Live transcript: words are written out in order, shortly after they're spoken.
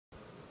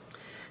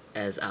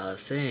as I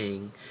was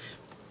saying,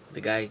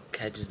 the guy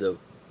catches this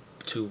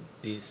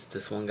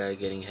one guy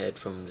getting head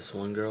from this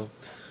one girl,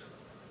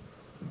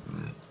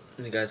 and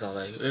the guy's all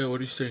like, "Hey, what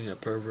are you staring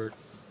at, pervert?"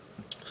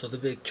 So the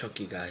big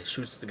chunky guy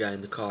shoots the guy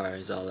in the car, and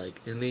he's all like,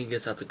 and then he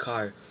gets out the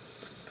car,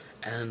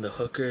 and the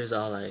hooker is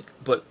all like,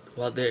 but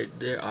while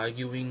they're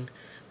arguing,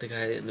 the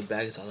guy in the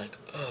back is all like,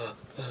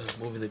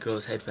 moving the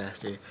girl's head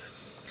faster,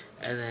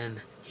 and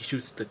then he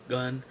shoots the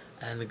gun,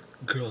 and the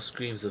girl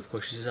screams. Of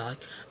course, she's all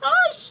like,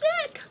 "Oh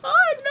shit!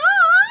 Oh no!"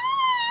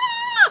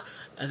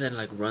 And then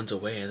like runs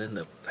away, and then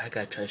the bad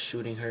guy tries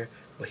shooting her,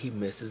 but he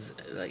misses.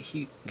 Like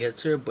he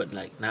gets her, but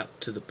like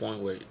not to the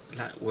point where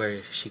not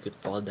where she could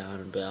fall down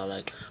and be all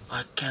like,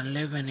 "I can't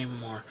live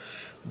anymore."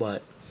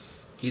 But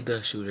he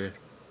does shoot her,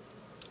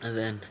 and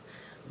then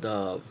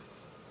the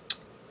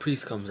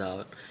priest comes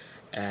out,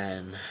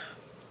 and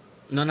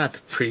no, not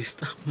the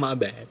priest. My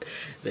bad.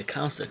 The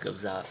counselor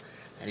comes out,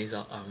 and he's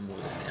all. I'm gonna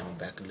move this camera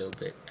back a little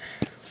bit.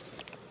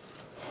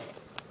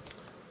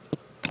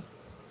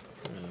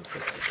 Let me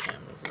fix the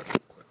camera real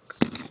quick.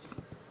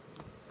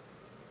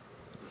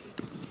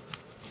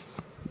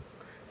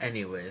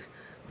 Anyways,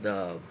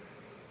 the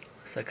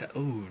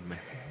ooh, my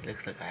hair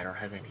looks like I don't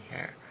have any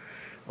hair.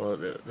 Well,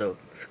 the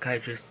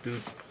psychiatrist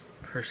dude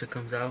person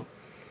comes out,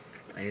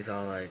 and he's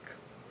all like,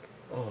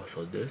 "Oh,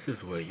 so this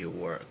is where you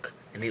work."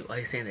 And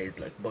he's saying that he's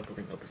like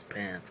buckling up his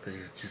pants because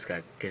he's just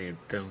got getting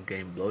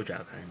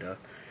blowjob kind of.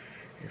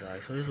 He's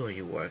like, "So this is where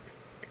you work."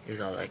 He's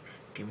all like,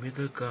 "Give me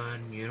the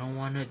gun. You don't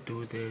want to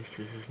do this.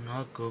 This is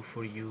not good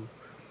for you."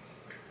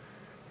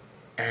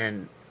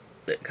 And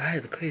the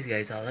crazy guy,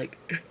 is all like,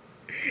 "I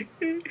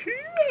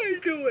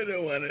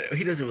don't want to."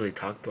 He doesn't really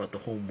talk throughout the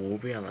whole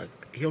movie. And like,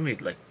 he only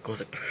like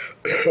goes like,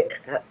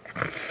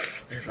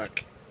 it's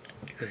like,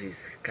 because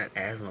he's got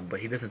asthma, but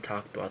he doesn't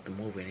talk throughout the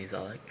movie, and he's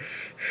all like,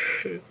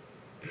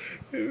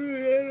 and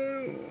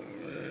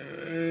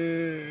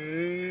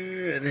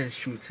then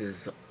shoots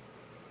his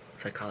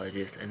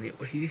psychologist, and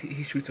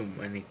he shoots him,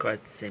 and he cries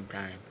at the same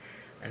time,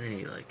 and then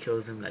he like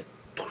kills him, like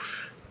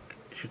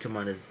shoots him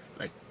on his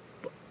like.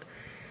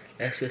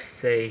 Let's just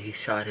say he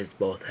shot his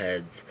both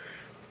heads.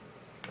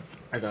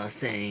 As I was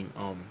saying,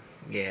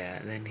 yeah,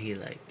 and then he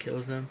like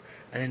kills him,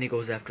 and then he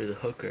goes after the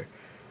hooker,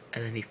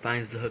 and then he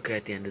finds the hooker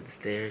at the end of the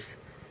stairs,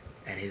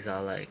 and he's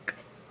all like,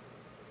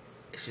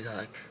 she's all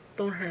like,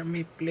 "Don't hurt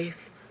me,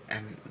 please."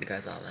 And the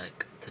guy's all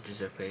like, touches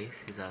her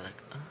face. He's all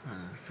like,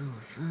 "Oh, so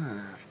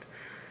soft."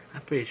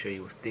 I'm pretty sure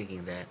he was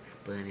thinking that,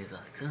 but then he's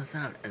like, "So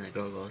soft," and the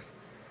girl goes,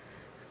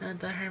 "No,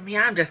 don't hurt me.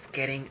 I'm just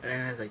kidding." And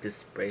then there's like this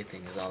spray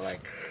thing. Is all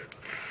like,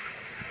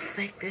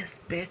 "Take this,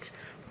 bitch."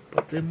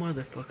 But the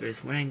motherfucker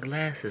is wearing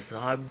glasses, so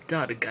I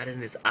doubt it got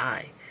in his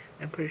eye.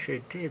 I'm pretty sure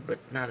it did, but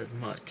not as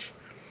much.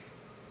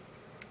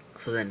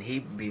 So then he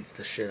beats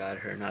the shit out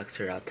of her, knocks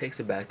her out, takes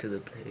her back to the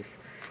place.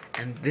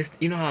 And this,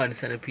 you know how in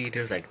Centipede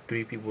there's like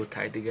 3 people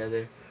tied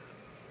together?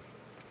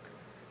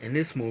 In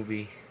this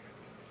movie,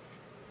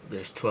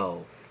 there's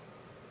 12.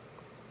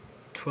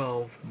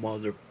 12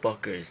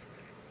 motherfuckers,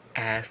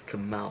 ass to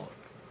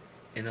mouth,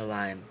 in a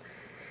line.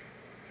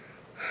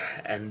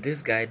 And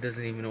this guy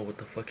doesn't even know what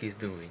the fuck he's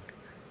doing.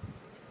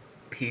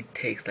 He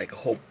takes like a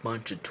whole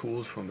bunch of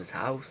tools from his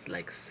house,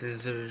 like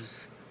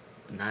scissors,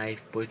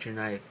 knife, butcher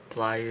knife,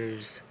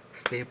 pliers,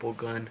 staple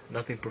gun,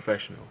 nothing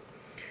professional.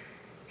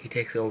 He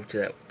takes it over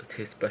to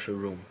his special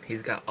room.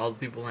 He's got all the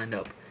people lined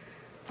up.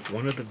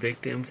 One of the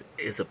victims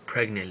is a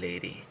pregnant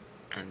lady,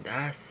 and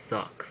that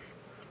sucks.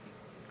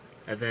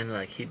 And then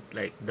like he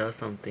like does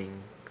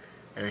something,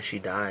 and then she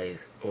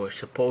dies, or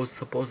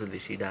supposedly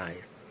she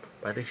dies,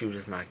 but I think she was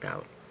just knocked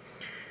out.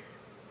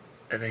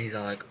 And then he's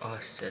all like, "Oh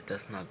shit,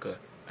 that's not good."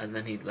 And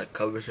then he like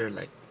covers her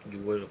like you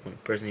would when a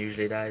person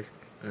usually dies,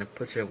 and then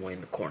puts her away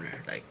in the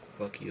corner, like,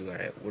 "Fuck you,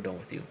 alright, we're done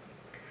with you."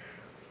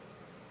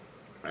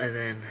 And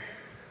then,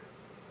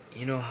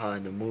 you know how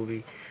in the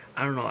movie,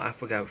 I don't know, I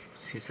forgot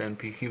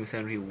Human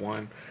Centipede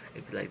 1,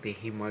 if like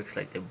he marks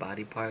like their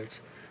body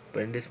parts,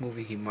 but in this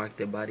movie he marked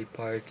their body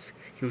parts.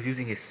 He was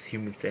using his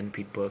Human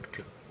Centipede book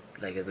to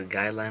like as a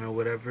guideline or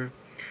whatever,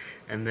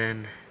 and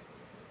then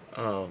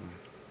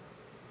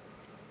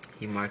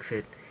he marks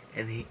it,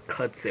 and he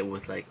cuts it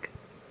with like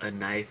a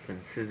knife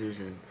and scissors,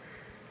 and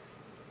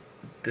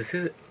this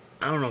is,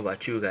 I don't know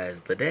about you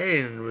guys, but that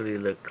didn't really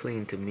look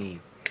clean to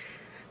me.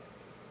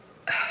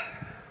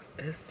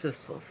 It's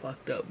just a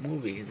fucked up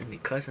movie. And then he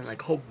cuts, and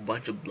like a whole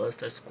bunch of blood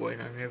starts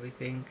squirting on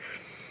everything.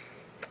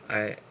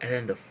 Alright, and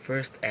then the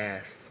first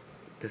ass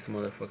this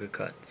motherfucker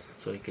cuts,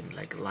 so he can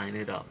like line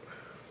it up.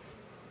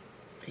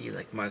 He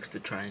like marks the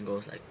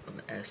triangles like on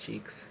the ass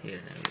cheeks. Here,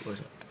 I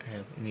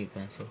need a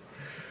pencil.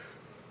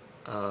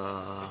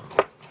 I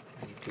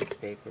need piece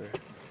of paper.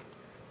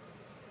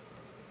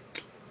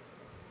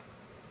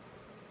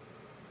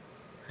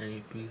 I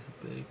need a piece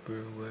of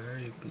paper. Where are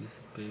you, piece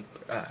of paper?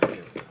 Ah, here we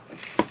go.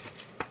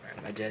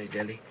 Alright, my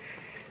jelly.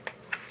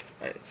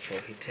 Alright, so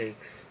he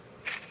takes.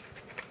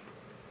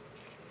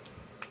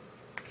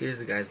 Here's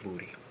the guy's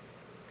booty.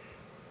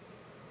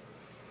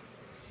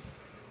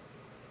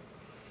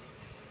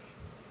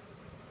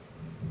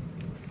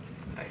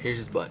 Alright, here's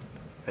his butt,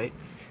 right?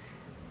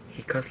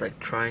 he cuts like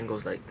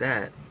triangles like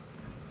that,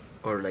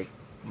 or like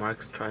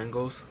marks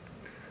triangles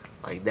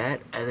like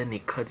that, and then he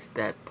cuts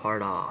that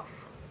part off.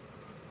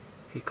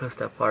 He cuts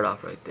that part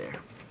off right there.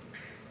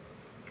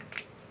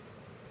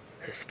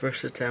 His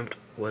first attempt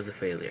was a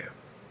failure.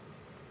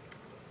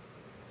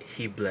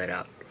 He bled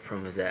out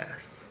from his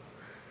ass.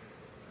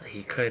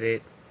 He cut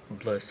it,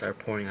 blood started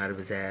pouring out of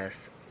his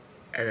ass,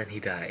 and then he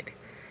died.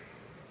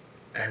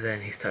 And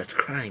then he starts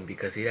crying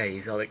because he died.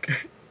 He's all like,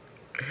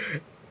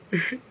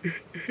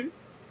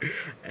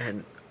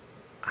 and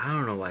I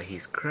don't know why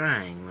he's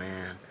crying,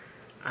 man.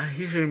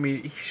 He shouldn't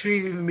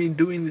even be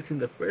doing this in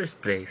the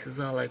first place. It's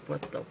all like,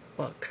 what the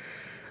fuck?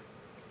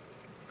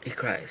 He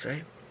cries,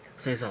 right?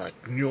 So he's all like,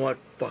 you know what?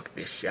 Fuck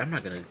this shit. I'm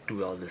not gonna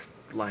do all this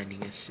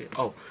lining and shit.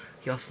 Oh,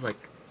 he also like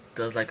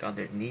does like on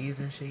their knees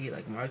and shit. He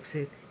like marks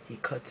it. He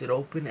cuts it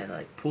open and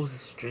like pulls the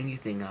stringy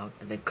thing out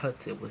and then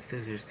cuts it with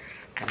scissors,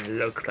 and it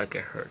looks like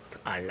it hurts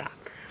a lot.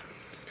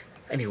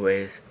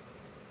 Anyways,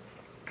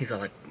 he's all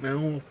like, man,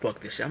 oh, fuck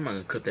this shit. I'm not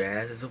gonna cut their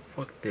asses. So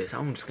fuck this.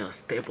 I'm just gonna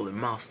staple their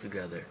mouths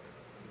together.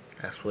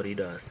 That's what he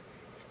does.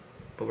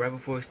 But right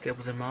before he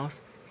staples their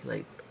mouths, he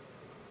like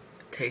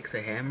takes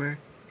a hammer,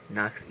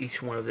 knocks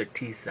each one of their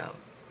teeth out.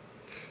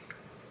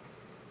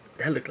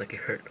 That looked like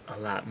it hurt a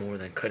lot more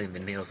than cutting the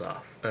nails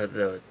off,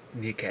 the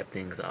kneecap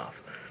things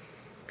off.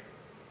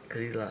 Cause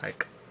he's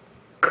like,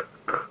 it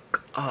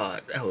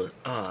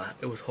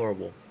was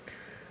horrible.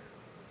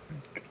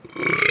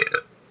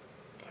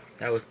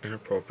 That was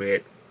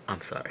inappropriate.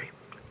 I'm sorry.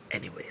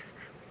 Anyways,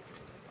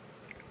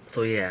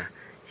 so yeah,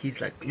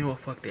 he's like, you know what,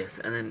 fuck this,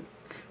 and then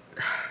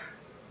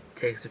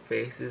takes their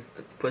faces,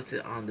 puts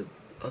it on the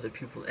other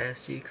people's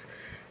ass cheeks,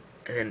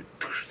 and then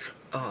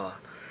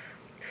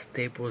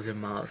staples their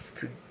mouths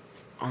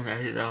on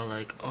that shit. All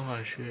like,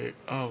 oh shit,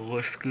 oh,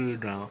 we're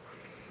screwed now.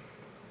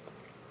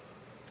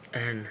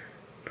 And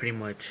pretty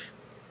much,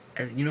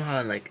 and you know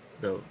how like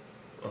the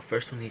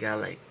first one he got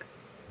like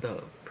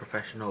the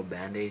professional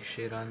band-aid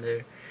shit on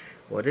there.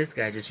 Well, this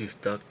guy just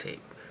used duct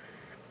tape,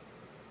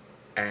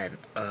 and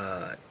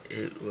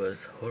it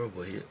was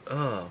horrible.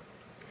 And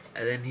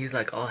then he's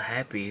like all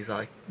happy. He's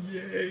like,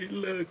 yay,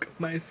 look,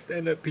 my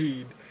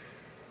centipede.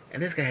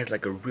 And this guy has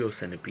like a real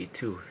centipede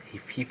too. He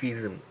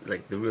feeds him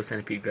like the real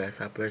centipede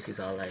grasshoppers. He's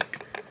all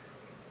like,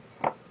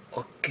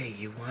 okay,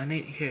 you want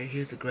it?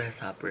 Here's the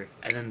grasshopper.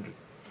 And then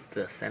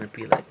the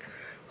centipede like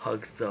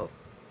hugs the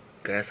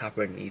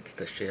grasshopper and eats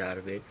the shit out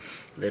of it,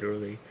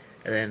 literally.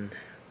 And then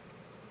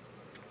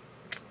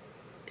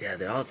yeah,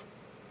 they're all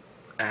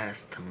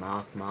ass to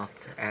mouth, mouth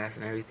to ass,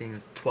 and everything.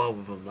 There's 12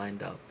 of them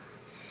lined up.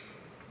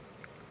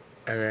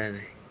 And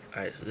then,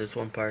 alright, so there's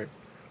one part.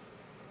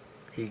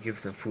 He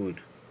gives them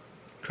food.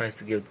 Tries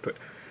to give.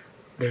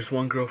 There's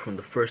one girl from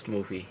the first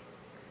movie.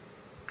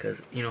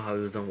 Because you know how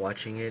he was done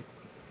watching it,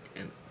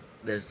 and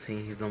there's a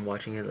scene he's done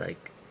watching it.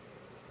 Like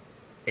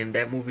in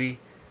that movie,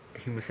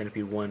 the Human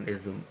Centipede 1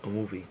 is a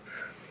movie.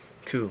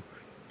 2.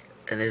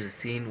 And there's a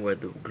scene where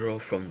the girl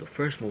from the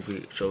first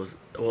movie shows.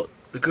 Well,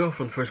 the girl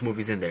from the first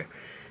movie's in there,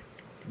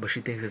 but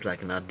she thinks it's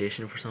like an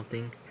audition for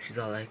something. She's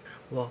all like,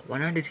 well,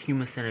 when I did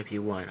Human Centipede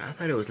 1, I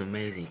thought it was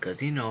amazing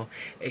because, you know,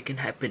 it can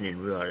happen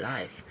in real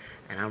life.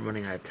 And I'm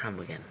running out of time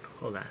again.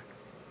 Hold on.